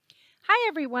Hi,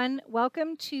 everyone.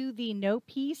 Welcome to the No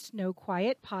Peace, No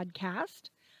Quiet podcast.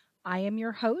 I am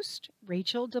your host,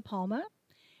 Rachel DePalma,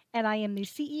 and I am the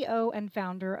CEO and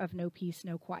founder of No Peace,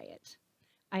 No Quiet.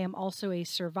 I am also a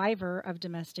survivor of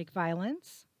domestic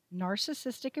violence,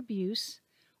 narcissistic abuse,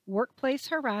 workplace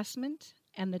harassment,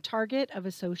 and the target of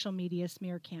a social media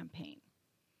smear campaign.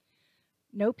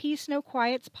 No Peace, No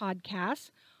Quiet's podcasts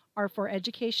are for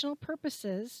educational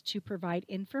purposes to provide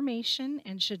information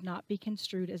and should not be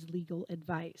construed as legal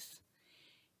advice.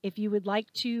 If you would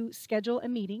like to schedule a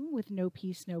meeting with No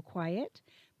Peace, No Quiet,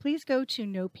 please go to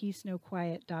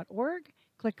nopeacenoquiet.org,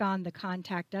 click on the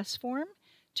Contact Us form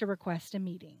to request a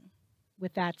meeting.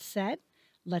 With that said,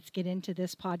 let's get into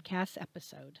this podcast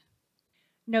episode.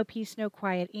 No Peace, No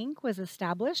Quiet Inc. was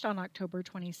established on October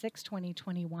 26,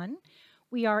 2021.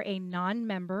 We are a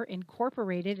non-member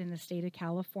incorporated in the state of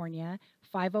California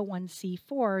 501c4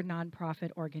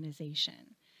 nonprofit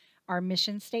organization. Our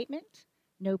mission statement: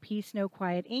 No Peace, No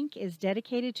Quiet Inc. is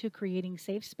dedicated to creating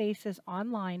safe spaces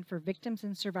online for victims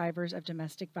and survivors of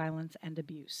domestic violence and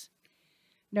abuse.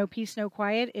 No Peace, No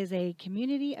Quiet is a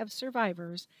community of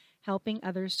survivors helping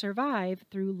others survive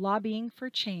through lobbying for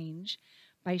change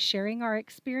by sharing our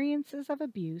experiences of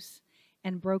abuse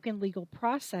and broken legal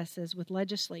processes with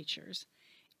legislatures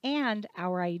and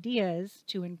our ideas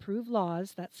to improve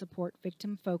laws that support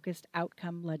victim-focused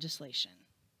outcome legislation.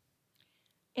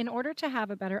 In order to have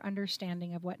a better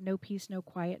understanding of what No Peace, No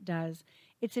Quiet does,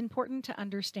 it's important to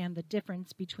understand the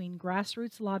difference between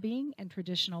grassroots lobbying and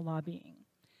traditional lobbying.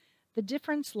 The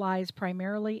difference lies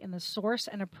primarily in the source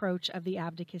and approach of the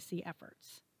advocacy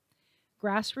efforts.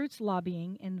 Grassroots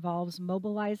lobbying involves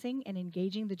mobilizing and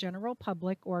engaging the general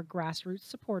public or grassroots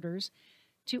supporters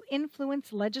to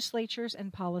influence legislatures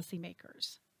and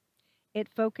policymakers. It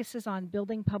focuses on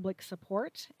building public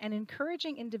support and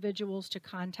encouraging individuals to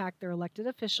contact their elected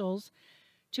officials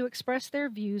to express their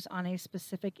views on a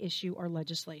specific issue or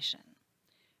legislation.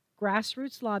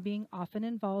 Grassroots lobbying often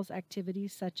involves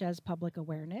activities such as public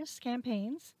awareness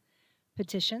campaigns,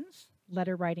 petitions,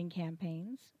 letter writing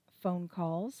campaigns, phone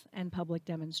calls, and public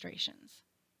demonstrations.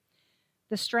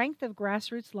 The strength of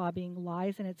grassroots lobbying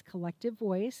lies in its collective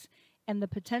voice and the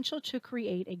potential to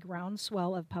create a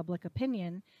groundswell of public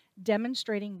opinion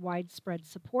demonstrating widespread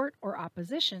support or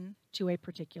opposition to a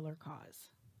particular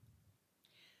cause.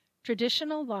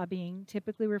 Traditional lobbying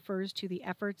typically refers to the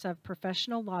efforts of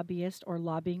professional lobbyists or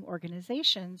lobbying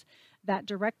organizations that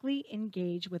directly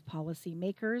engage with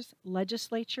policymakers,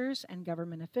 legislatures, and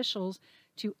government officials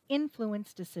to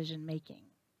influence decision making.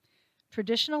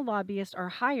 Traditional lobbyists are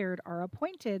hired or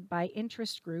appointed by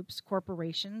interest groups,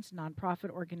 corporations, nonprofit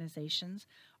organizations,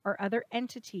 or other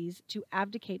entities to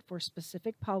advocate for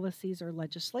specific policies or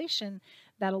legislation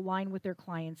that align with their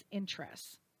clients'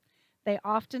 interests. They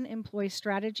often employ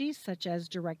strategies such as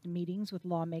direct meetings with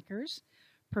lawmakers,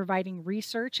 providing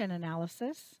research and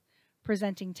analysis,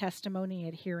 presenting testimony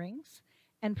at hearings,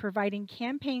 and providing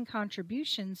campaign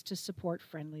contributions to support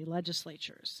friendly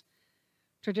legislatures.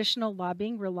 Traditional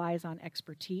lobbying relies on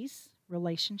expertise,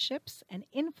 relationships, and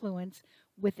influence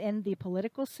within the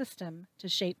political system to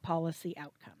shape policy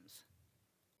outcomes.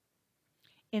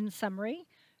 In summary,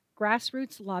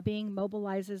 grassroots lobbying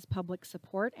mobilizes public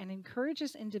support and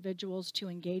encourages individuals to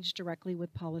engage directly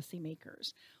with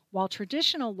policymakers, while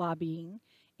traditional lobbying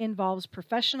involves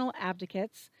professional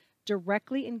advocates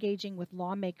directly engaging with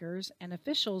lawmakers and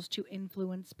officials to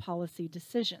influence policy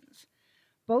decisions.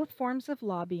 Both forms of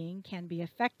lobbying can be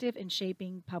effective in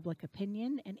shaping public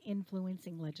opinion and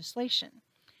influencing legislation,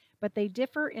 but they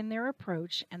differ in their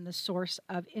approach and the source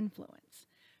of influence.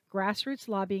 Grassroots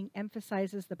lobbying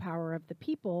emphasizes the power of the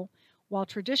people, while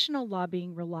traditional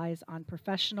lobbying relies on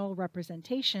professional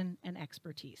representation and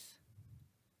expertise.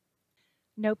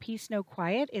 No Peace, No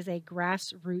Quiet is a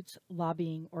grassroots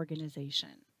lobbying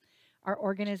organization. Our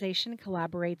organization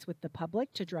collaborates with the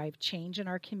public to drive change in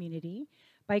our community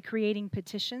by creating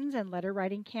petitions and letter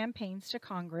writing campaigns to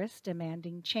Congress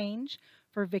demanding change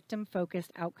for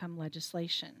victim-focused outcome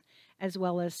legislation, as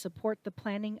well as support the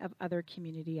planning of other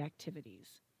community activities.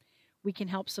 We can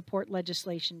help support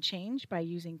legislation change by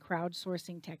using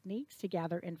crowdsourcing techniques to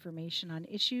gather information on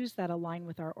issues that align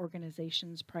with our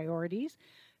organization's priorities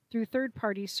through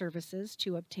third-party services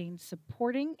to obtain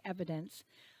supporting evidence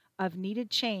of needed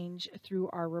change through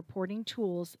our reporting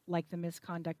tools like the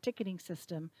Misconduct Ticketing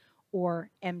System, or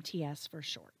MTS for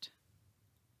short.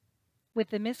 With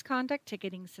the Misconduct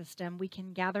Ticketing System, we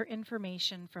can gather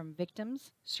information from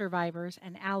victims, survivors,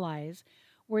 and allies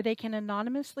where they can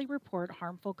anonymously report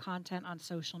harmful content on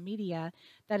social media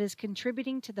that is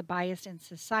contributing to the bias in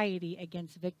society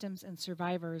against victims and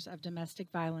survivors of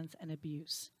domestic violence and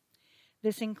abuse.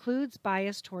 This includes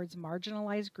bias towards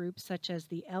marginalized groups such as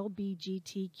the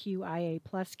LGBTQIA+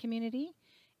 community,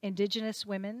 Indigenous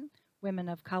women, women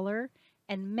of color,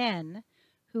 and men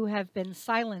who have been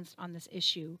silenced on this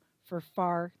issue for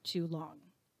far too long.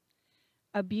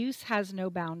 Abuse has no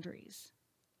boundaries,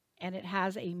 and it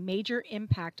has a major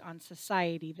impact on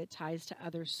society that ties to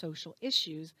other social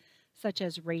issues such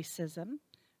as racism,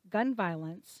 gun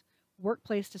violence,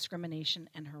 workplace discrimination,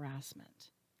 and harassment.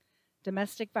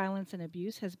 Domestic violence and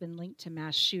abuse has been linked to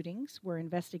mass shootings, where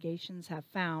investigations have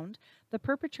found the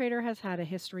perpetrator has had a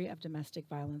history of domestic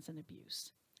violence and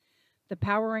abuse. The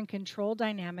power and control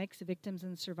dynamics victims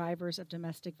and survivors of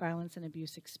domestic violence and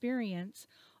abuse experience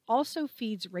also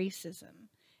feeds racism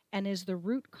and is the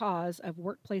root cause of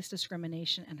workplace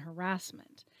discrimination and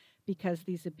harassment, because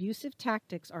these abusive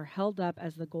tactics are held up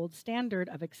as the gold standard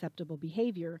of acceptable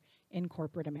behavior in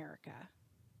corporate America.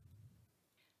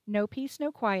 No Peace,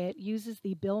 No Quiet uses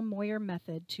the Bill Moyer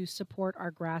method to support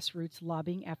our grassroots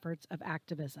lobbying efforts of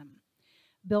activism.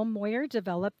 Bill Moyer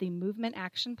developed the Movement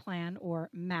Action Plan, or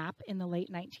MAP, in the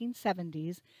late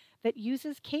 1970s that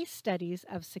uses case studies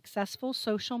of successful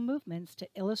social movements to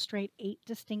illustrate 8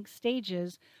 distinct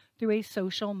stages through a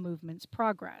social movement's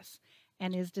progress,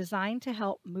 and is designed to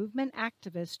help movement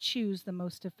activists choose the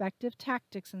most effective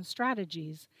tactics and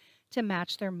strategies to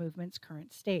match their movement's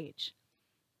current stage.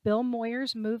 Bill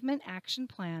Moyer's Movement Action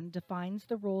Plan defines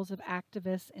the roles of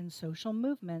activists in social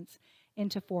movements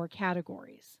into 4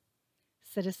 categories: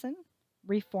 citizen,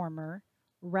 reformer,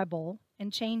 rebel,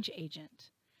 and change agent.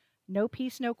 No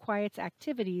Peace, No Quiet's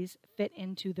activities fit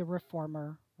into the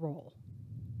reformer role.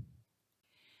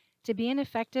 To be an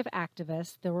effective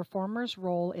activist, the reformer's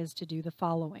role is to do the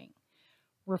following.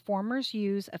 Reformers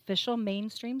use official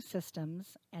mainstream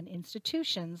systems and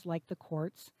institutions like the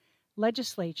courts,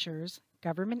 legislatures,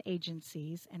 government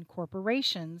agencies, and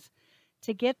corporations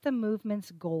to get the movement's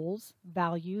goals,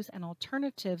 values, and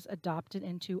alternatives adopted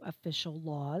into official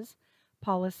laws,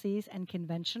 policies, and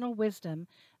conventional wisdom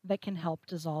that can help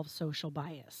dissolve social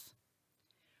bias.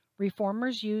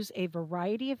 Reformers use a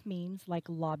variety of means like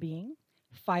lobbying,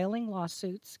 filing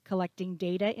lawsuits, collecting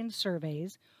data in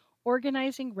surveys,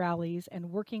 organizing rallies,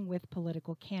 and working with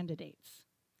political candidates.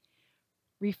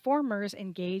 Reformers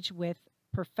engage with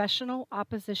professional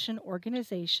opposition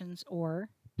organizations, or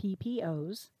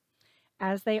PPOs,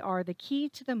 as they are the key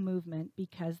to the movement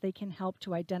because they can help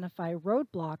to identify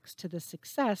roadblocks to the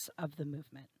success of the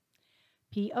movement.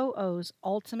 POOs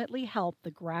ultimately help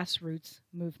the grassroots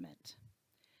movement.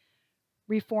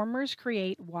 Reformers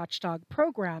create watchdog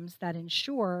programs that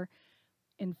ensure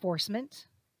enforcement,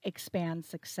 expand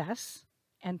success,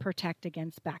 and protect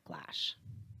against backlash.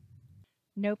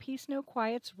 No Peace, No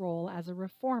Quiet's role as a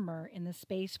reformer in the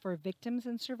space for victims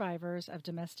and survivors of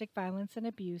domestic violence and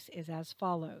abuse is as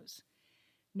follows.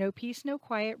 No Peace, No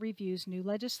Quiet reviews new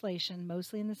legislation,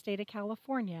 mostly in the state of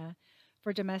California,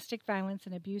 for domestic violence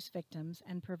and abuse victims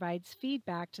and provides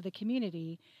feedback to the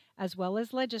community as well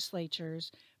as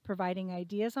legislatures, providing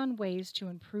ideas on ways to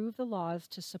improve the laws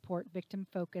to support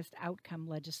victim-focused outcome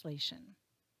legislation.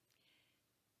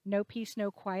 No Peace,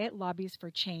 No Quiet lobbies for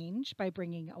change by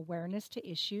bringing awareness to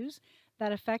issues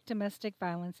that affect domestic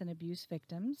violence and abuse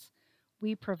victims.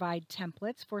 We provide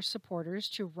templates for supporters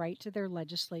to write to their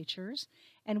legislatures,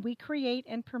 and we create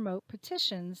and promote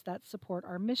petitions that support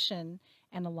our mission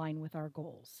and align with our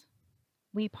goals.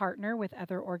 We partner with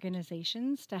other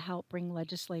organizations to help bring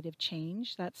legislative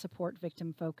change that support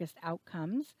victim-focused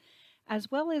outcomes,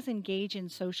 as well as engage in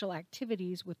social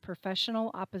activities with professional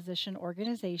opposition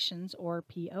organizations, or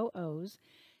POOs,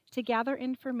 to gather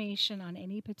information on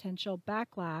any potential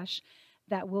backlash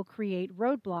that will create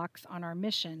roadblocks on our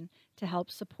mission to help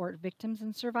support victims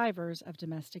and survivors of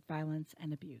domestic violence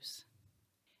and abuse.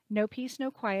 No Peace,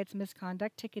 No Quiet's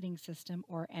misconduct ticketing system,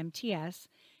 or MTS,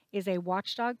 is a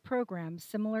watchdog program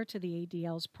similar to the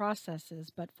ADL's processes,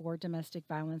 but for domestic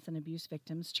violence and abuse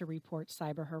victims to report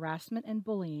cyber harassment and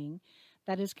bullying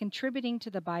that is contributing to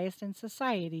the bias in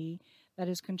society that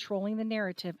is controlling the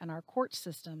narrative in our court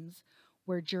systems,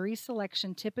 where jury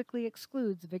selection typically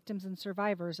excludes victims and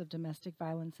survivors of domestic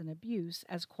violence and abuse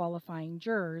as qualifying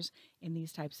jurors in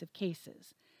these types of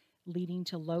cases, leading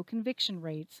to low conviction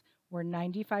rates where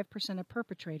 95% of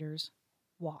perpetrators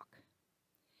walk.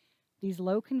 These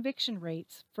low conviction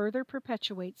rates further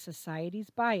perpetuate society's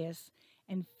bias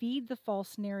and feed the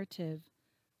false narrative,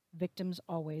 victims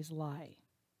always lie.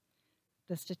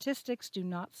 The statistics do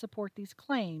not support these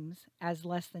claims, as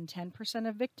less than 10%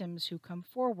 of victims who come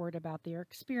forward about their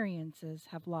experiences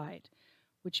have lied,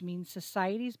 which means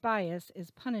society's bias is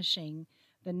punishing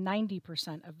the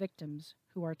 90% of victims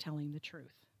who are telling the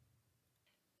truth.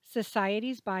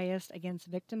 Society's bias against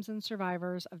victims and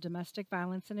survivors of domestic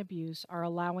violence and abuse are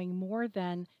allowing more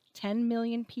than 10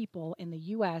 million people in the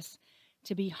U.S.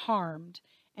 to be harmed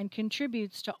and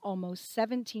contributes to almost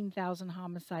 17,000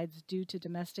 homicides due to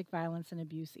domestic violence and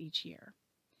abuse each year.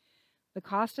 The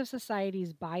cost of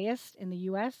society's bias in the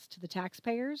U.S. to the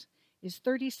taxpayers is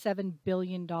 $37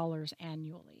 billion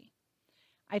annually.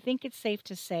 I think it's safe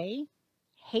to say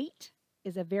hate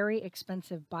is a very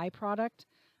expensive byproduct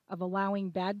of allowing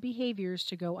bad behaviors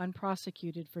to go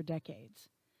unprosecuted for decades,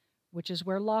 which is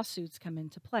where lawsuits come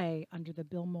into play under the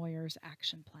Bill Moyers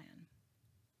Action Plan.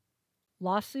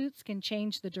 Lawsuits can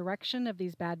change the direction of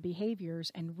these bad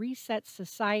behaviors and reset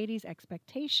society's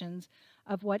expectations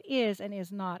of what is and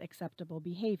is not acceptable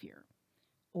behavior.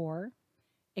 Or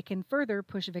it can further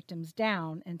push victims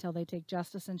down until they take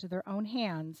justice into their own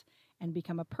hands and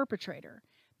become a perpetrator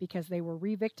because they were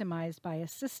re-victimized by a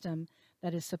system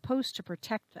that is supposed to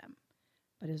protect them,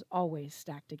 but is always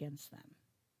stacked against them.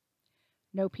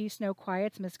 No Peace, No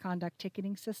Quiet's misconduct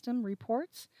ticketing system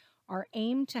reports are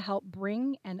aimed to help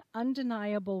bring an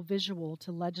undeniable visual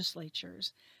to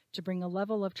legislatures to bring a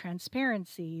level of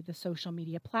transparency the social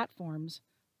media platforms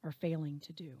are failing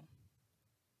to do.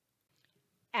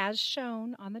 As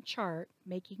shown on the chart,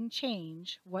 Making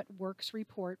Change, What Works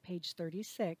report, page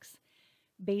 36,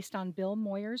 based on Bill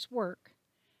Moyers' work,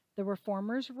 the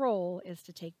reformers' role is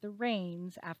to take the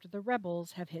reins after the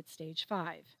rebels have hit stage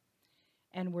 5,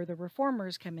 and where the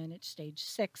reformers come in at stage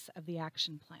 6 of the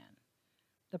action plan.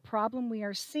 The problem we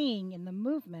are seeing in the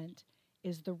movement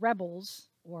is the rebels,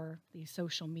 or the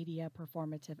social media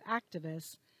performative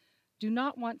activists, do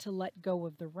not want to let go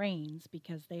of the reins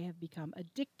because they have become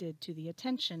addicted to the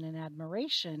attention and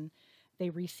admiration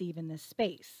they receive in this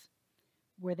space,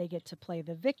 where they get to play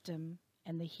the victim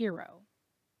and the hero,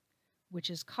 which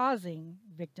is causing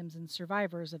victims and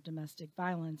survivors of domestic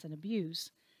violence and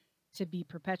abuse to be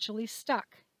perpetually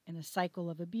stuck in a cycle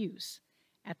of abuse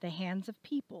at the hands of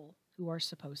people who are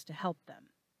supposed to help them.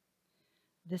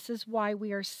 This is why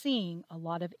we are seeing a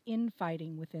lot of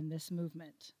infighting within this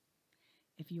movement.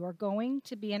 If you are going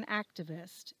to be an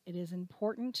activist, it is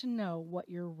important to know what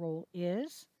your role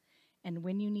is and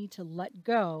when you need to let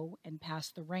go and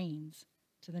pass the reins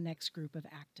to the next group of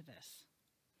activists.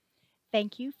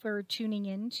 Thank you for tuning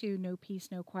in to No Peace,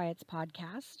 No Quiet's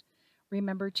podcast.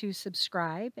 Remember to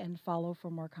subscribe and follow for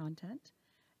more content.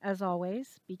 As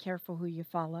always, be careful who you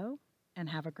follow, and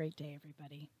have a great day,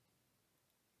 everybody.